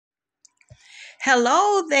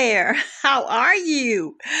Hello there. How are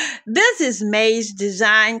you? This is May's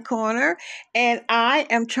Design Corner, and I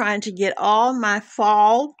am trying to get all my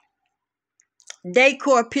fall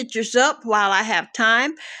decor pictures up while I have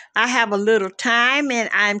time. I have a little time, and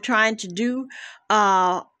I'm trying to do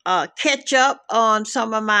catch up on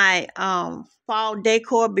some of my fall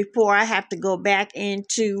decor before I have to go back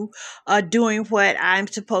into doing what I'm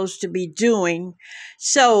supposed to be doing.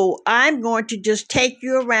 So I'm going to just take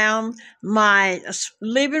you around my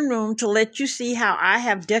living room to let you see how I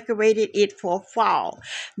have decorated it for fall.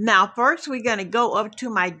 Now, first we're going to go up to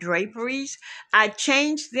my draperies. I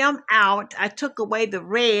changed them out. I took away the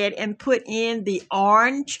red and put in the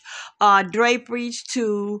orange draperies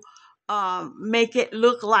to make it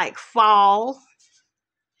look like fall.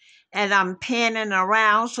 And I'm panning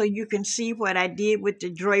around so you can see what I did with the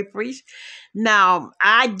draperies. Now,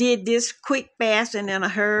 I did this quick, fast, and in a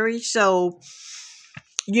hurry. So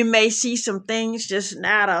you may see some things just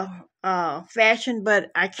out of fashion,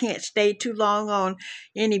 but I can't stay too long on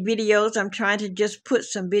any videos. I'm trying to just put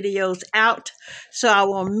some videos out so I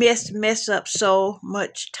won't mess up so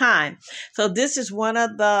much time. So this is one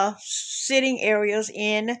of the sitting areas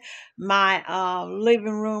in my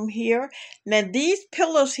living room here. Now these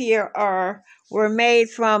pillows here were made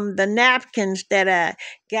from the napkins that I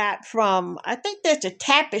got from, I think that's a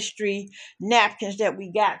tapestry napkins that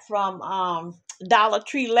we got from Dollar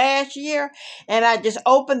Tree last year, and I just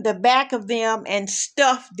opened the back of them and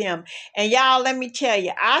stuffed them. And y'all, let me tell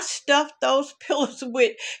you, I stuffed those pillows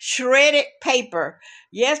with shredded paper.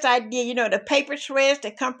 Yes, I did. You know, the paper shreds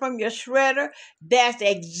that come from your shredder, that's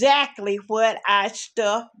exactly what I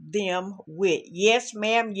stuffed them with. Yes,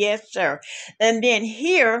 ma'am. Yes, sir. And then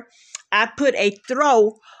here, I put a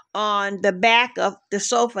throw on the back of the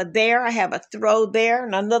sofa there. I have a throw there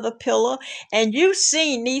and another pillow. And you've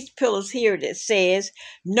seen these pillows here that says,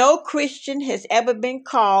 no Christian has ever been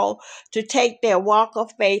called to take their walk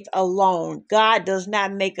of faith alone. God does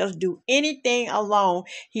not make us do anything alone.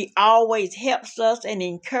 He always helps us and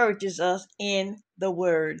encourages us in the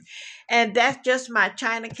word. And that's just my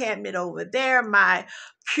china cabinet over there, my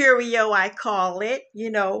curio, I call it.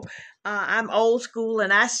 I'm old school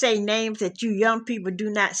and I say names that you young people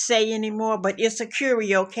do not say anymore, but it's a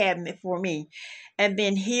curio cabinet for me. And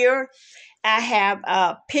then here I have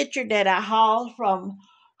a picture that I hauled from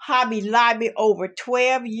Hobby Lobby over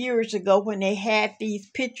 12 years ago when they had these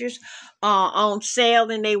pictures on sale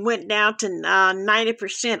and they went down to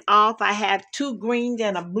 90% off. I have two greens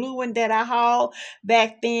and a blue one that I hauled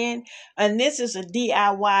back then. And this is a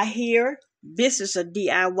DIY here. This is a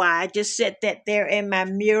DIY. I just set that there in my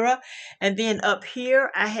mirror. And then up here,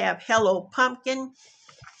 I have Hello Pumpkin.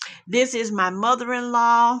 This is my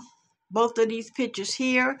mother-in-law. Both of these pictures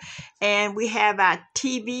here. And we have our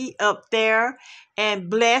TV up there. And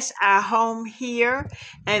bless our home here.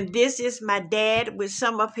 And this is my dad with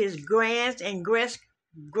some of his grands and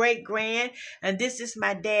great-grand. And this is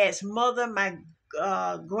my dad's mother, my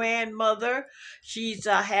grandmother. She's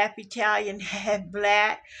half Italian, half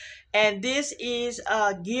black. And this is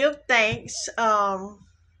give thanks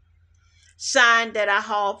sign that I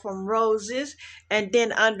hauled from Roses. And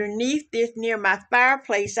then underneath this, near my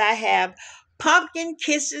fireplace, I have pumpkin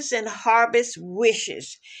kisses and harvest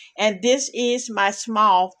wishes. And this is my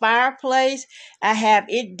small fireplace. I have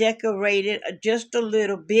it decorated just a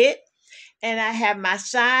little bit. And I have my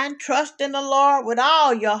sign, trust in the Lord with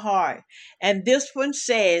all your heart. And this one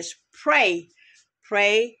says, pray,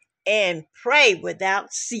 pray, and pray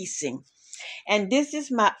without ceasing. And this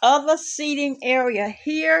is my other seating area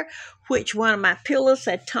here, which one of my pillows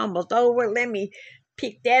had tumbled over. Let me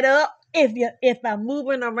pick that up. If I'm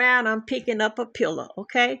moving around, I'm picking up a pillow,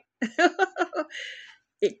 okay?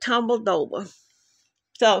 It tumbled over.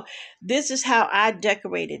 So this is how I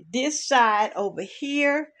decorated this side over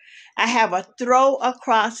here. I have a throw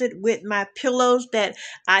across it with my pillows that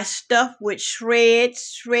I stuffed with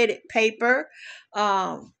shredded paper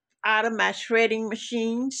out of my shredding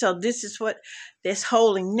machine. So this is what that's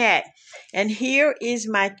holding that. And here is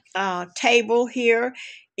my table here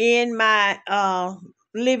in my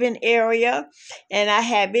living area. And I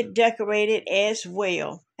have it decorated as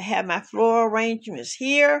well. I have my floral arrangements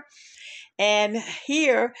here. And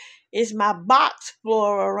here is my box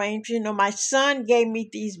floral arrangement. My son gave me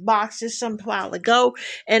these boxes some while ago,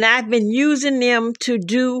 and I've been using them to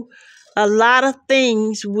do a lot of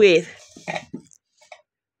things with.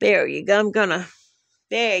 There you go.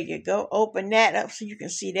 There you go. Open that up so you can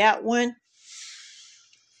see that one.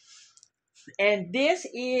 And this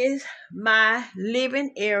is my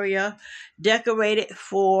living area decorated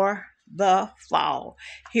for the fall.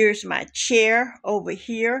 Here's my chair over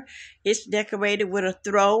here. It's decorated with a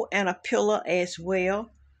throw and a pillow as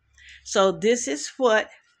well. So this is what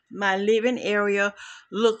my living area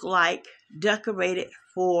look like, decorated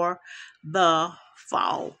for the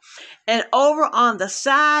fall. And over on the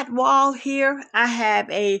side wall here, I have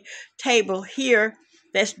a table here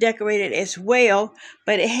that's decorated as well,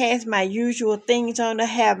 but it has my usual things on it. I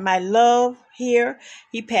have my love here.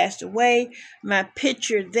 He passed away. My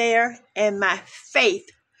picture there, and my faith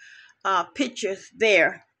pictures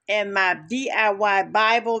there, and my DIY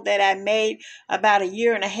Bible that I made about a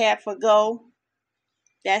year and a half ago.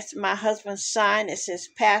 That's my husband's sign. It says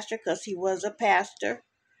pastor because he was a pastor.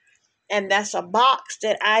 And that's a box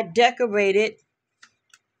that I decorated.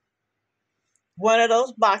 One of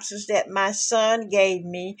those boxes that my son gave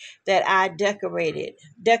me that I decorated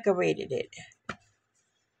it.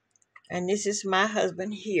 And this is my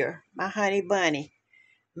husband here, my honey bunny,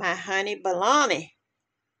 my honey baloney.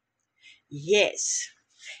 Yes.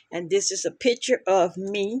 And this is a picture of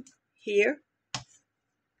me here.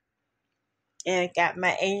 And got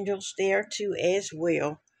my angels there too as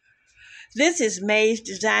well. This is May's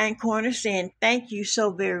Design Corner saying thank you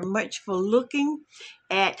so very much for looking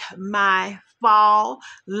at my fall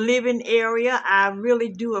living area. I really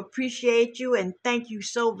do appreciate you, and thank you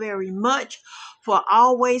so very much for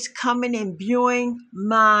always coming and viewing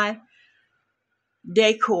my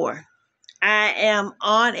decor. I am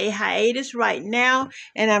on a hiatus right now,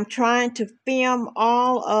 and I'm trying to film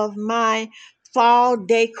all of my fall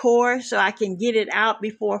decor so I can get it out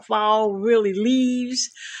before fall really leaves.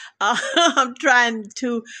 I'm trying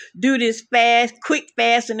to do this fast, quick,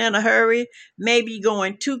 fast, and in a hurry. Maybe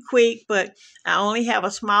going too quick, but I only have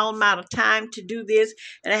a small amount of time to do this,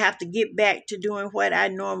 and I have to get back to doing what I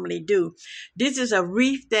normally do. This is a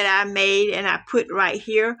wreath that I made, and I put right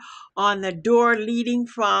here on the door leading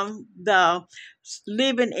from the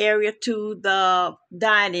living area to the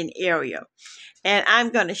dining area. And I'm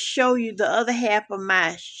going to show you the other half of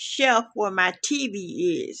my shelf where my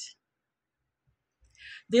TV is.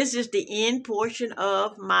 This is the end portion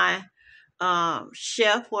of my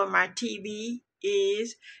shelf where my TV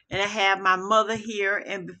is. And I have my mother here.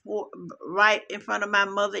 And right in front of my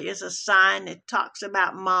mother is a sign that talks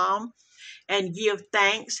about mom and give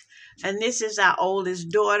thanks. And this is our oldest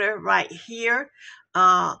daughter right here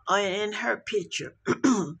in her picture.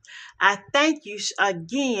 I thank you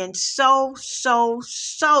again so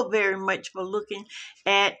very much for looking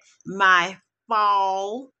at my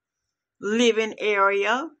fall living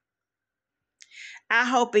area. I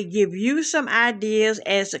hope it gives you some ideas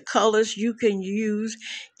as to colors you can use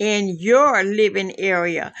in your living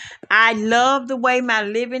area. I love the way my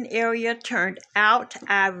living area turned out.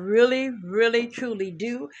 I really, truly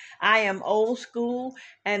do. I am old school,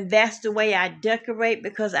 and that's the way I decorate,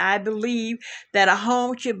 because I believe that a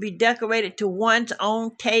home should be decorated to one's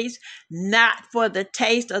own taste, not for the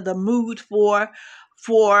taste or the mood for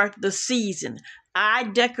the season. I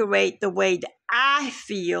decorate the way that I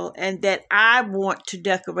feel and that I want to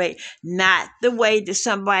decorate, not the way that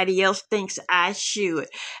somebody else thinks I should.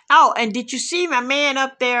 Oh, and did you see my man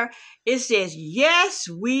up there? It says, yes,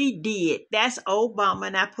 we did. That's Obama,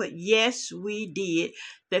 and I put, yes, we did.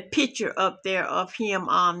 The picture up there of him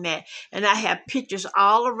on that. And I have pictures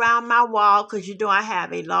all around my wall, because you know I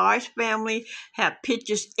have a large family, have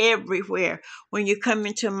pictures everywhere. When you come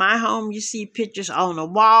into my home, you see pictures on the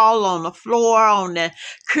wall, on the floor, on the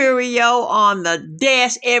curio, on the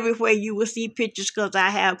desk, everywhere you will see pictures, because I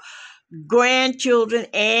have grandchildren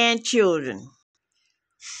and children.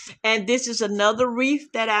 And this is another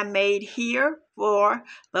wreath that I made here for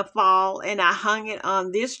the fall, and I hung it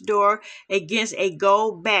on this door against a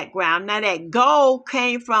gold background. Now that gold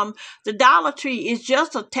came from the Dollar Tree. It's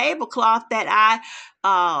just a tablecloth that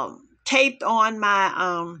I taped on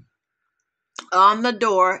my on the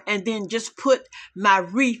door, and then just put my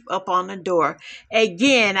wreath up on the door.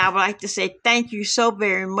 Again, I would like to say thank you so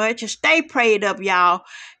very much. Stay prayed up, y'all.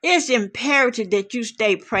 It's imperative that you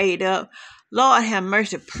stay prayed up. Lord have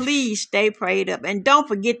mercy. Please stay prayed up. And don't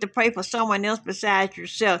forget to pray for someone else besides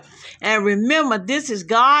yourself. And remember, this is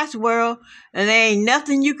God's world, and there ain't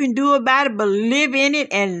nothing you can do about it but live in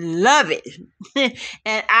it and love it.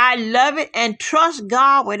 And I love it, and trust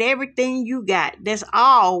God with everything you got. That's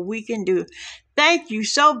all we can do. Thank you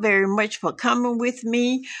so very much for coming with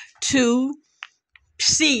me to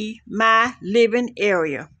see my living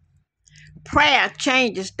area. Prayer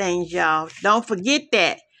changes things, y'all. Don't forget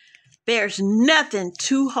that. There's nothing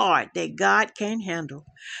too hard that God can't handle.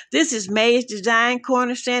 This is May's Design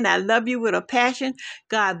Corner saying I love you with a passion.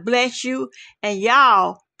 God bless you. And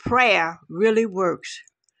y'all, prayer really works.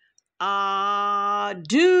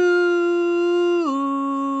 Adieu.